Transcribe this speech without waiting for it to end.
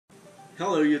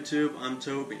Hello YouTube, I'm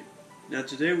Toby. Now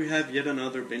today we have yet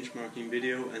another benchmarking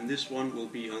video, and this one will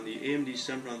be on the AMD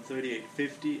Sempron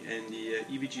 3850 and the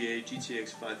EVGA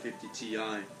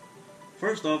GTX550Ti.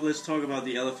 First off, let's talk about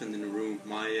the elephant in the room,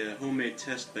 my homemade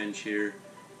test bench here.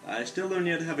 I still don't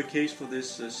yet have a case for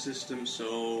this system,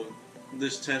 so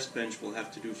this test bench will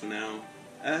have to do for now.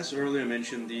 As earlier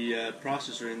mentioned, the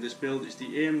processor in this build is the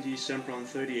AMD Sempron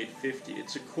 3850.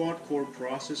 It's a quad-core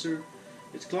processor.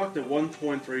 It's clocked at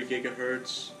 1.3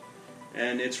 GHz,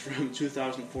 and it's from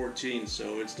 2014,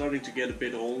 so it's starting to get a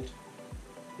bit old.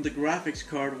 The graphics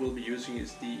card we'll be using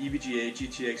is the EVGA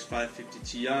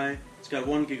GTX550Ti. It's got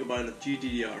 1 GB of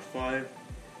GDDR5,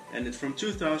 and it's from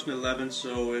 2011,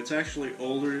 so it's actually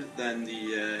older than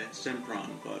the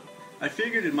Sempron, but I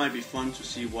figured it might be fun to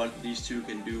see what these two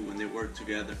can do when they work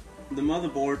together. The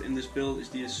motherboard in this build is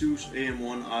the ASUS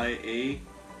AM1IA.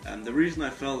 And the reason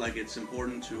I felt like it's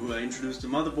important to introduce the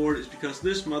motherboard is because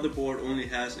this motherboard only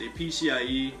has a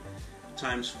PCIe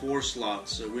times 4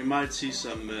 slots, so we might see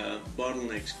some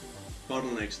bottlenecks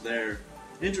there.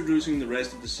 Introducing the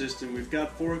rest of the system, we've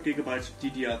got 4 GB of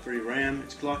DDR3 RAM.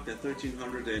 It's clocked at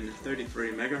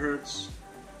 1333 MHz.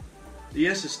 The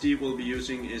SSD we'll be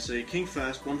using is a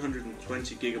KingFast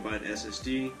 120 GB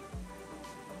SSD.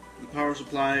 The power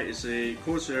supply is a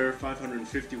Corsair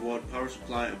 550 watt power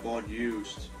supply I bought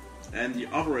used, and the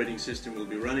operating system we'll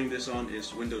be running this on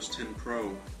is Windows 10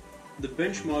 Pro. The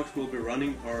benchmarks we'll be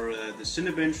running are the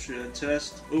Cinebench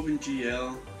test,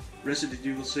 OpenGL, Resident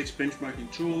Evil 6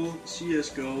 benchmarking tool,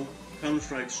 CSGO,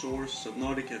 Counter-Strike Source,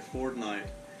 Subnautica,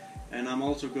 Fortnite, and I'm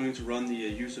also going to run the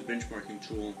user benchmarking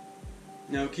tool.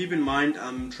 Now keep in mind,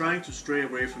 I'm trying to stray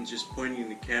away from just pointing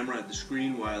the camera at the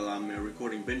screen while I'm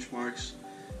recording benchmarks.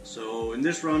 So in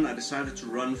this run I decided to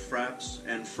run Fraps,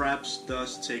 and Fraps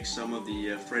does take some of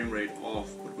the frame rate off,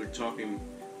 but we're talking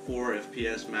 4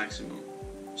 FPS maximum.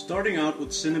 Starting out with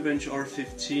Cinebench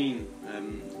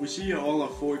R15, we see all our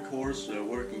 4 cores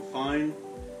working fine.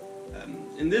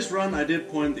 In this run I did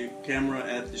point the camera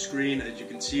at the screen. As you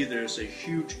can see, there's a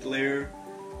huge glare,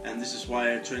 and this is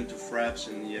why I turned to Fraps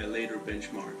in the later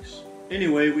benchmarks.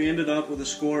 Anyway, we ended up with a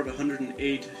score of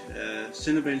 108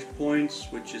 Cinebench points,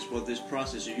 which is what this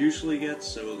processor usually gets,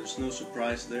 so there's no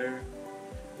surprise there.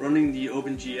 Running the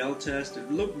OpenGL test, it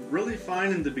looked really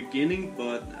fine in the beginning,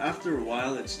 but after a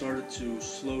while it started to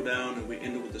slow down and we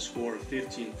ended with a score of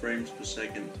 15 frames per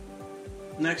second.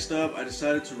 Next up, I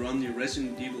decided to run the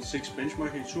Resident Evil 6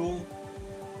 benchmarking tool.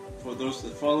 For those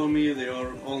that follow me, they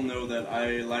all know that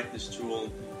I like this tool.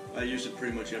 I use it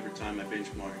pretty much every time I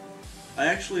benchmark. I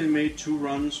actually made 2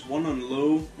 runs, one on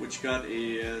low, which got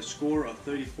a score of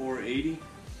 3480,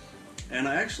 and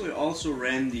I actually also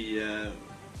ran the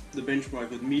benchmark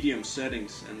with medium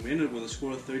settings, and we ended with a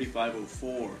score of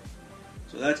 3504,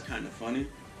 so that's kind of funny.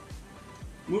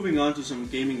 Moving on to some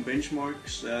gaming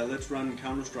benchmarks, let's run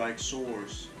Counter-Strike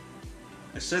Source.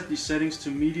 I set the settings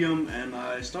to medium, and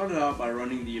I started out by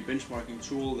running the benchmarking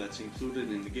tool that's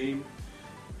included in the game.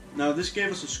 Now this gave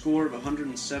us a score of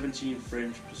 117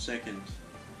 frames per second,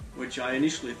 which I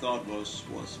initially thought was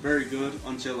very good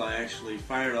until I actually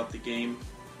fired up the game.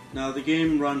 Now the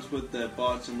game runs with the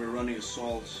bots, and we're running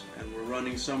Assault, and we're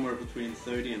running somewhere between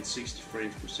 30 and 60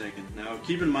 frames per second. Now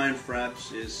keep in mind,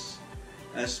 Fraps is,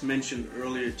 as mentioned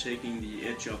earlier, taking the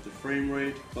edge off the frame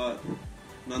rate, but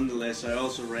nonetheless I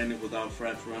also ran it without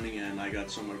Fraps running, and I got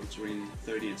somewhere between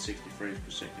 30 and 60 frames per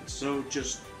second, so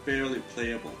just barely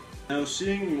playable. Now,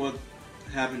 seeing what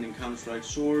happened in Counter-Strike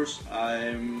Source,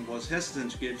 I was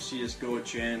hesitant to give CSGO a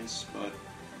chance, but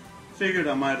figured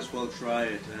I might as well try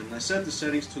it, and I set the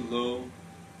settings to low,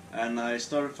 and I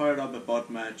fired up a bot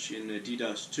match in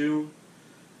DDoS 2,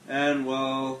 and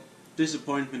well,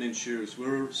 disappointment ensues.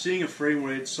 We're seeing a frame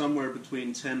rate somewhere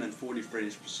between 10 and 40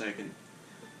 frames per second,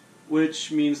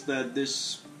 which means that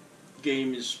this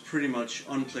game is pretty much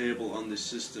unplayable on this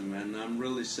system, and I'm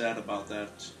really sad about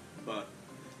that, but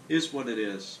is what it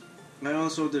is. I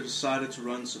also decided to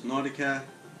run Subnautica.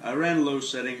 I ran low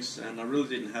settings, and I really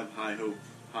didn't have high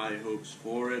hopes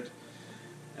for it,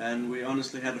 and we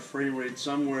honestly had a frame rate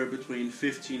somewhere between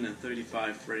 15 and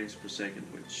 35 frames per second,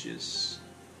 which is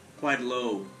quite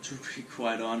low, to be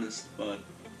quite honest, but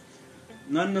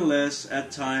nonetheless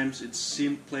at times it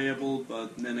seemed playable,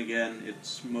 but then again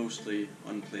it's mostly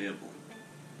unplayable.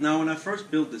 Now when I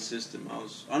first built the system, I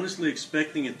was honestly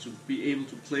expecting it to be able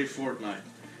to play Fortnite.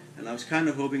 And I was kind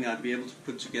of hoping I'd be able to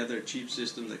put together a cheap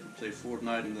system that could play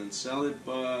Fortnite and then sell it,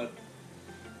 but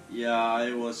yeah,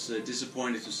 I was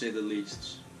disappointed to say the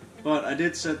least. But I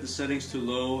did set the settings to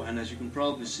low, and as you can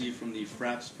probably see from the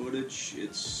Fraps footage,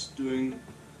 it's doing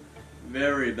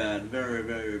very bad, very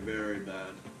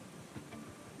bad.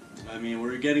 I mean,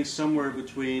 we're getting somewhere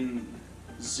between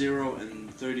 0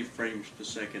 and 30 frames per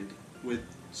second with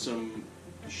some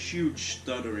huge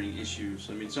stuttering issues.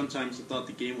 I mean, sometimes I thought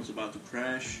the game was about to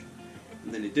crash,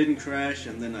 and then it didn't crash,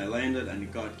 and then I landed and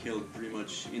it got killed pretty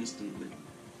much instantly.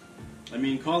 I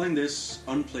mean, calling this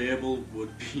unplayable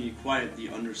would be quite the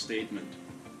understatement.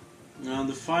 Now,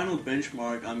 the final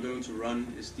benchmark I'm going to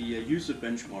run is the user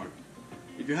benchmark.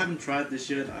 If you haven't tried this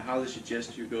yet, I highly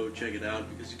suggest you go check it out,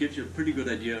 because it gives you a pretty good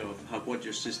idea of what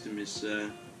your system is,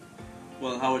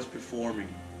 well, how it's performing.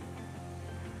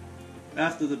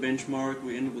 After the benchmark,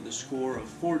 we end with a score of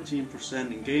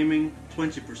 14% in gaming,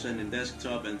 20% in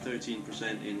desktop, and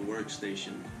 13% in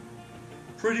workstation.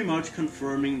 Pretty much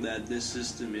confirming that this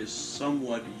system is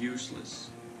somewhat useless.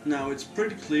 Now, it's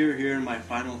pretty clear here in my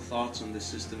final thoughts on this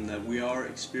system that we are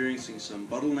experiencing some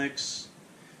bottlenecks,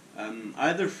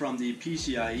 either from the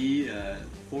PCIe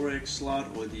 4X slot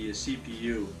or the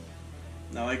CPU.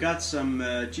 Now, I got some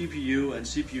GPU and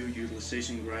CPU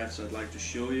utilization graphs I'd like to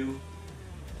show you.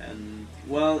 And,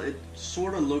 well, it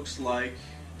sort of looks like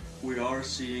we are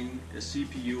seeing a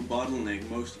CPU bottleneck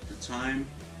most of the time,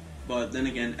 but then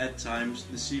again, at times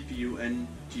the CPU and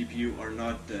GPU are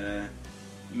not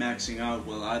maxing out.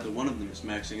 Well, either one of them is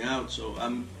maxing out, so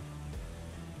I'm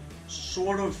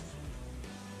sort of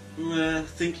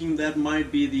thinking that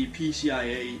might be the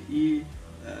PCIe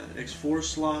X4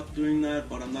 slot doing that,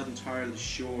 but I'm not entirely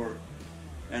sure.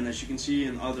 And as you can see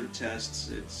in other tests,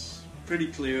 it's pretty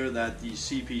clear that the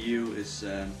CPU is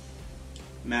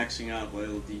maxing out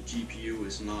while the GPU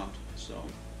is not. So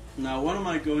now, what am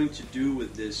I going to do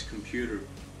with this computer?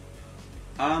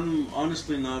 I'm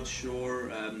honestly not sure.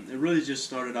 It really just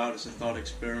started out as a thought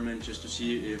experiment just to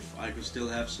see if I could still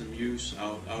have some use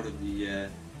out of the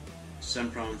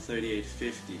Sempron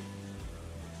 3850.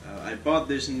 I bought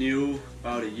this new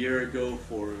about a year ago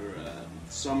for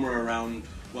somewhere around,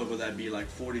 what would that be, like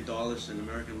 $40 in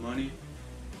American money.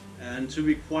 And to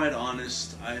be quite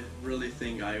honest, I really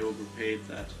think I overpaid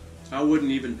that. I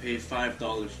wouldn't even pay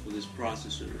 $5 for this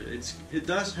processor. It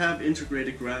does have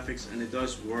integrated graphics and it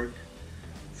does work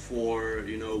for,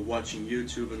 you know, watching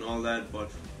YouTube and all that,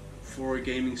 but for a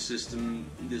gaming system,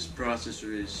 this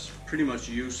processor is pretty much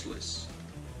useless.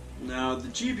 Now, the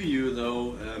GPU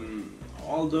though,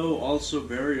 although also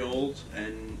very old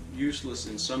and useless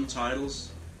in some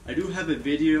titles, I do have a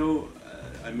video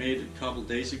I made a couple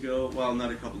days ago, well,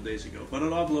 not a couple days ago, but I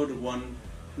uploaded one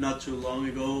not too long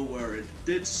ago where it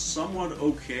did somewhat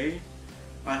okay.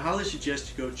 I highly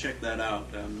suggest you go check that out.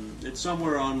 It's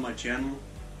somewhere on my channel,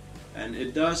 and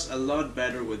it does a lot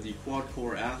better with the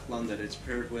quad-core Athlon that it's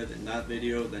paired with in that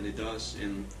video than it does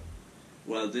in,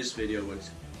 well, this video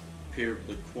was paired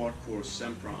with the quad-core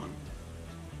Sempron.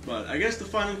 But I guess the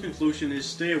final conclusion is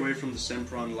stay away from the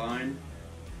Sempron line,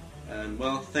 and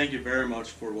well, thank you very much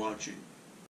for watching.